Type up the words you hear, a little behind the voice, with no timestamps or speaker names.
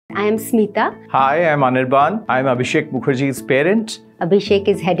I am Smita. Hi, I'm Anirban. I'm Abhishek Mukherjee's parent. Abhishek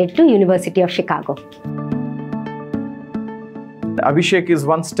is headed to University of Chicago. Abhishek is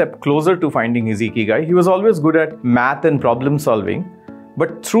one step closer to finding his ikigai. He was always good at math and problem solving.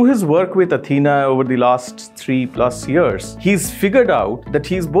 But through his work with Athena over the last 3+ years, he's figured out that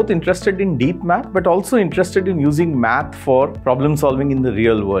he's both interested in deep math, but also interested in using math for problem solving in the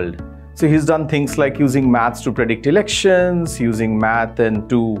real world. So he's done things like using maths to predict elections, using math and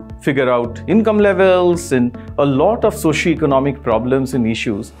to figure out income levels and a lot of socio-economic problems and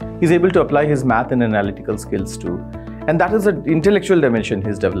issues. He's able to apply his math and analytical skills too. And that is an intellectual dimension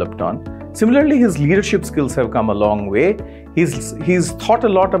he's developed on. Similarly, his leadership skills have come a long way. He's thought a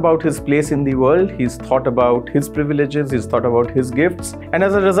lot about his place in the world. He's thought about his privileges. He's thought about his gifts. And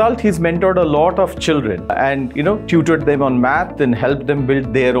as a result, he's mentored a lot of children and, tutored them on math and helped them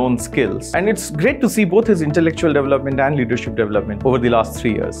build their own skills. And it's great to see both his intellectual development and leadership development over the last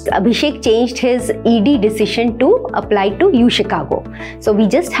 3 years. Abhishek changed his ED decision to apply to UChicago. So we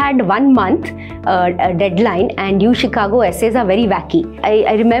just had 1 month deadline, and UChicago essays are very wacky.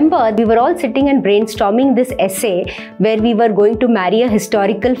 I remember we were all sitting and brainstorming this essay where we were going to marry a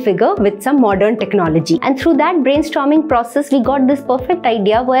historical figure with some modern technology. And through that brainstorming process, we got this perfect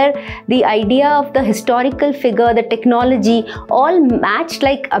idea where the idea of the historical figure, the technology, all matched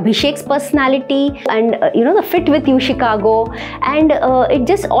like Abhishek's personality and the fit with UChicago, and it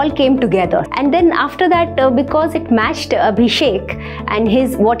just all came together. And then after that, because it matched Abhishek and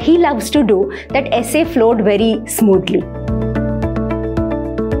what he loves to do, that essay flowed very smoothly.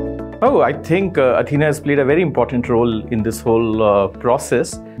 Oh, I think Athena has played a very important role in this whole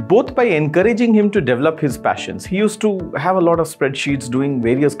process, both by encouraging him to develop his passions. He used to have a lot of spreadsheets doing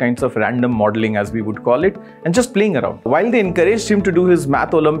various kinds of random modeling, as we would call it, and just playing around. While they encouraged him to do his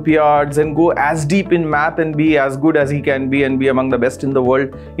math Olympiads and go as deep in math and be as good as he can be and be among the best in the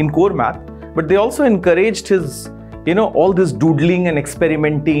world in core math, but they also encouraged his, all this doodling and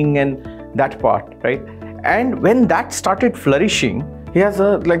experimenting and that part, right? And when that started flourishing, he has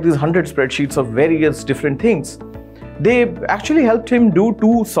like these 100 spreadsheets of various different things. They actually helped him do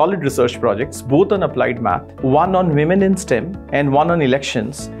 2 solid research projects, both on applied math, one on women in STEM and one on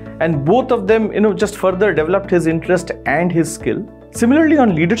elections. And both of them, just further developed his interest and his skill. Similarly,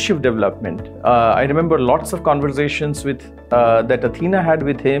 on leadership development, I remember lots of conversations that Athena had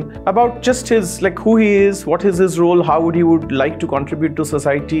with him about just his, who he is, what is his role, how he would like to contribute to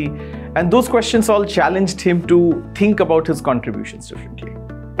society. And those questions all challenged him to think about his contributions differently.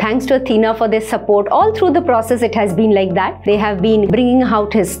 Thanks to Athena for their support. All through the process, it has been like that. They have been bringing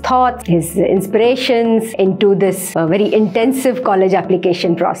out his thoughts, his inspirations into this very intensive college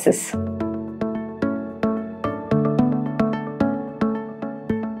application process.